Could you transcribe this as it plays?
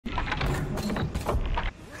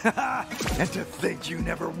And to think you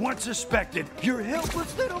never once suspected your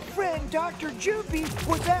helpless little friend, Dr. Joopy,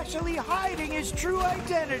 was actually hiding his true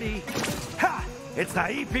identity. Ha! It's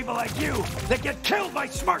naive people like you that get killed by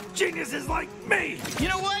smart geniuses like me! You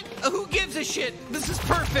know what? Who gives a shit? This is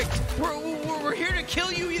perfect. We're here to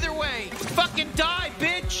kill you either way. Fucking die,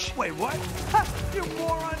 bitch! Wait, what? Ha! You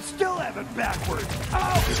morons still have it backwards.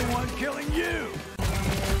 I'll be the one killing you!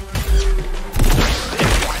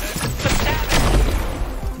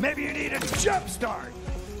 Maybe you need a jump start.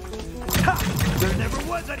 Ha! There never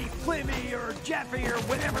was any Flimmy or Jeffy or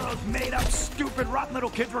whatever those made-up, stupid, rotten little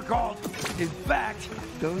kids were called. In fact,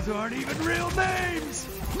 those aren't even real names.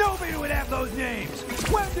 Nobody would have those names.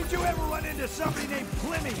 When did you ever run into somebody named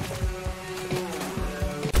Flimmy?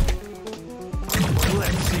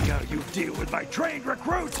 Let's see how you deal with my trained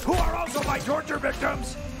recruits, who are also my torture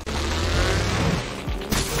victims.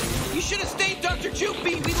 You should have stayed Dr.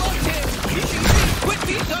 Joopy. We loved him. You should have quit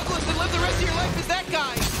being Douglas and live the rest of your life as that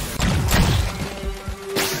guy.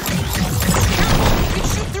 Careful! You can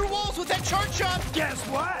shoot through walls with that charge shot. Guess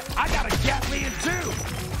what? I got a Gatlian too.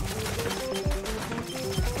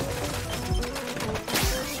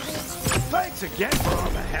 Thanks again for all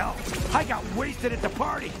the help. I got wasted at the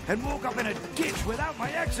party and woke up in a ditch without my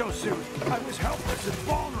exosuit. I was helpless and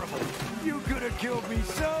vulnerable. You could have killed me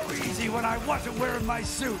so easy when I wasn't wearing my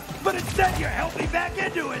suit, but instead you helped me back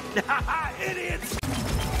into it. Idiots!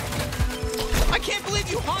 I can't believe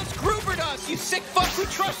you Hans Grubered us, you sick fuck who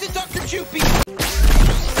trusted Dr. Joopy.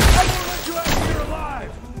 I won't let you out of here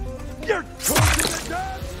alive. You're tortured to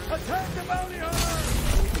death. Attack the bounty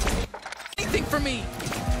hunter. Anything for me.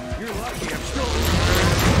 You're lucky I'm still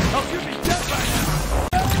alive. I'll shoot me dead by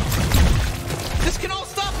now. This can all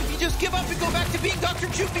stop if you just give up and go back to being Dr.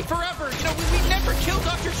 Joopy forever. You know, we never killed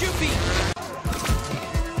Dr. Joopy.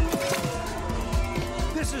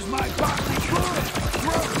 This is my bodily fluid.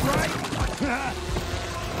 Gross, right?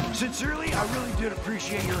 Sincerely, I really did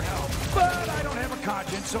appreciate your help. But I don't have a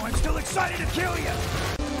conscience, so I'm still excited to kill you.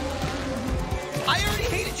 I already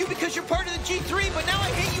hated you because you're part of the G3, but now I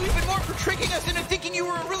hate you even more for tricking us into thinking you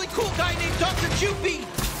were a really cool guy named Dr. Joopy.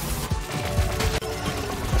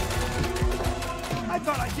 I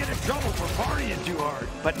thought I'd get in trouble for partying too hard,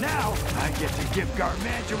 but now I get to give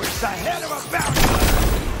Garmantuous the head of a bounty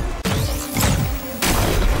hunter.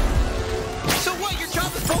 So what, your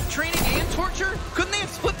job is both training and torture? Couldn't they have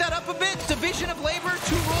split that up a bit? Division of labor,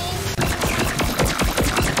 2 roles?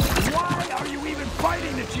 Why are you even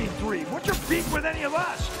fighting the G3? What's your beef with any of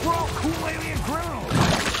us? We're all cool alien criminals.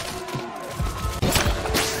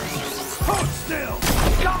 Hold still!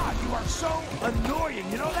 God, you are so annoying.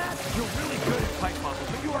 You know that? You're really good at fight muscles,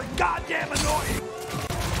 but you are goddamn annoying.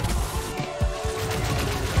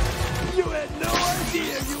 You had no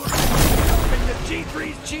idea you were helping the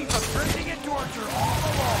G3's chief of training and torture all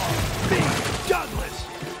along. Me, Douglas.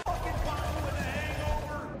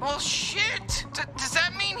 Well, shit! Does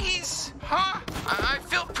that mean he's... Huh? I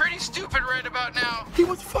feel pretty stupid right about now. He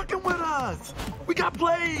was fucking with us. We got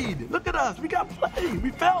played. Look at us. We got played.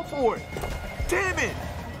 We fell for it. Damn it.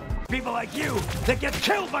 People like you that get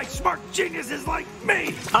killed by smart geniuses like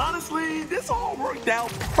me. Honestly, this all worked out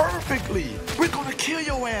perfectly. We're gonna kill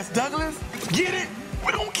your ass, Douglas. Get it?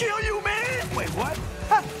 We're gonna kill you, man. Wait, what?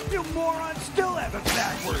 Ha, you morons still have it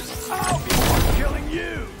backwards. I'll be the one killing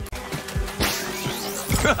you.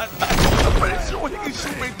 I'm pretty sure he can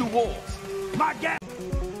shoot me through walls. My gas.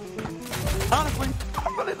 Honestly,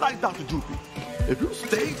 I really like Dr. Joopy. If you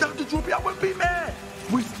stayed Dr. Joopy, I wouldn't be mad.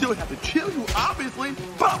 We still have to kill you, obviously,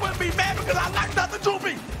 but I wouldn't be mad because I like Dr.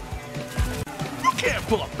 Joopy. You can't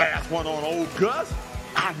pull a fast one on old Gus.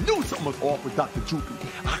 I knew something was off with Dr. Joopy.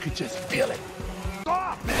 I could just feel it.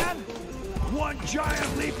 Off, man. One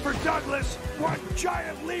giant leap for Douglas, one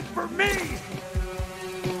giant leap for me.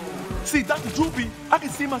 See, Dr. Joopy, I can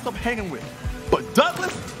see myself hanging with. But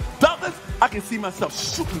Douglas, I can see myself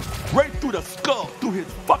shooting right through the skull, through his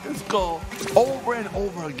fucking skull, over and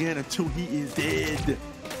over again until he is dead.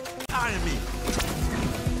 Tired me.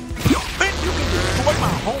 You think you can destroy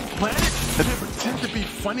my home planet and then pretend to be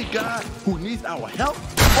funny guy who needs our help?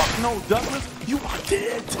 Fuck no, Douglas. You are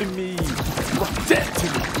dead to me. You are dead to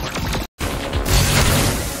me.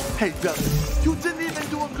 Hey, Douglas, you didn't even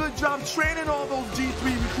do a good job training all those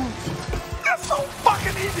G3 recruits. They're so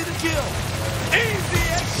fucking easy to kill. Easy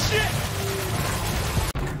as shit.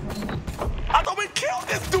 I thought we killed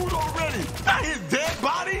this dude already. Now his dead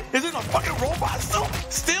body is in a fucking robot suit,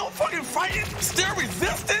 still fucking fighting, still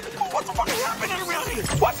resisting. What the fuck is happening around here?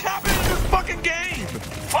 What's happening in this fucking game?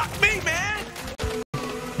 Fuck me, man.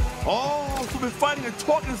 Oh, so we're fighting a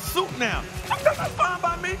talking suit now. That's fine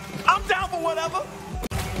by me. I'm down for whatever.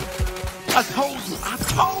 I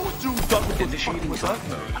told you Douglas was Initiating fucking with us.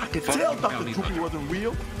 mode. I could Fuck tell you, Dr. bounty Droopy hunter. wasn't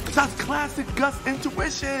real. That's classic Gus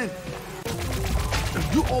intuition. If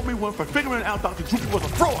you owe me one for figuring out Dr. Droopy was a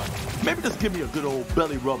fraud, maybe just give me a good old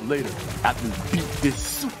belly rub later after we beat this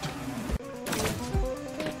suit.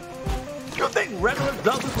 You think regular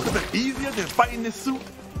Douglas would have been easier than fighting this suit?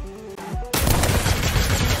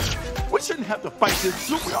 We shouldn't have to fight this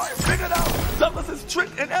suit. We already figured out Douglas's trick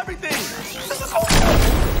and everything. This is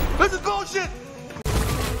bullshit. This is bullshit.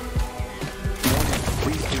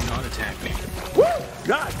 Please do not attack me. Woo!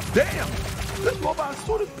 God damn! This robot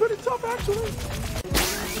suit is pretty tough, actually.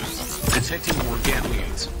 Detecting more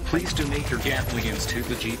Gatlians. Please donate your Gatlians to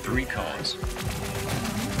the G3 cause.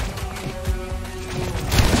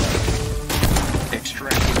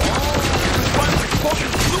 Extracting. Finally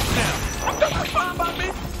fucking suit now. That's fine by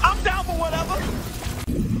me. I'm down for whatever.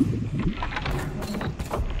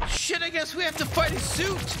 Shit, I guess we have to fight his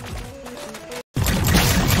suit.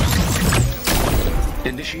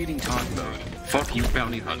 Initiating taunt mode. Fuck you,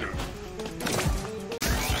 bounty hunter.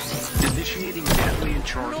 Initiating Gatlian I don't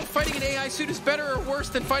charge. know if fighting an AI suit is better or worse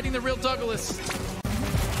than fighting the real Douglas.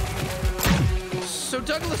 So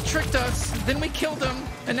Douglas tricked us, then we killed him,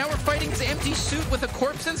 and now we're fighting his empty suit with a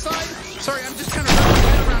corpse inside? Sorry, I'm just trying to wrap my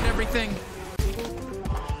head around everything.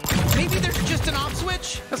 Maybe there's just an off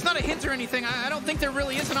switch? That's not a hint or anything. I don't think there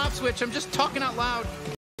really is an off switch. I'm just talking out loud.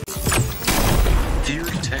 Fear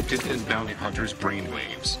detected in bounty hunter's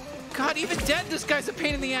brainwaves. God, even dead, this guy's a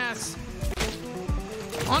pain in the ass.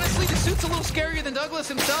 Honestly, the suit's a little scarier than Douglas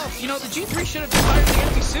himself. You know, the G3 should have fired the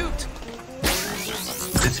empty suit.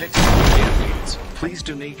 Detecting more Gatlians. Please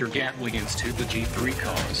donate your Gatlians to the G3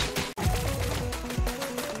 cause.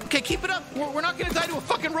 Okay, keep it up. We're not gonna die to a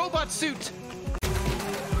fucking robot suit.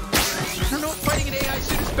 I don't know if fighting an AI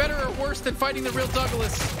suit is better or worse than fighting the real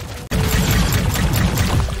Douglas.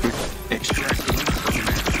 Extracting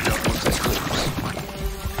Douglas's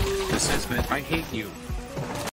corpse. Assessment, I hate you.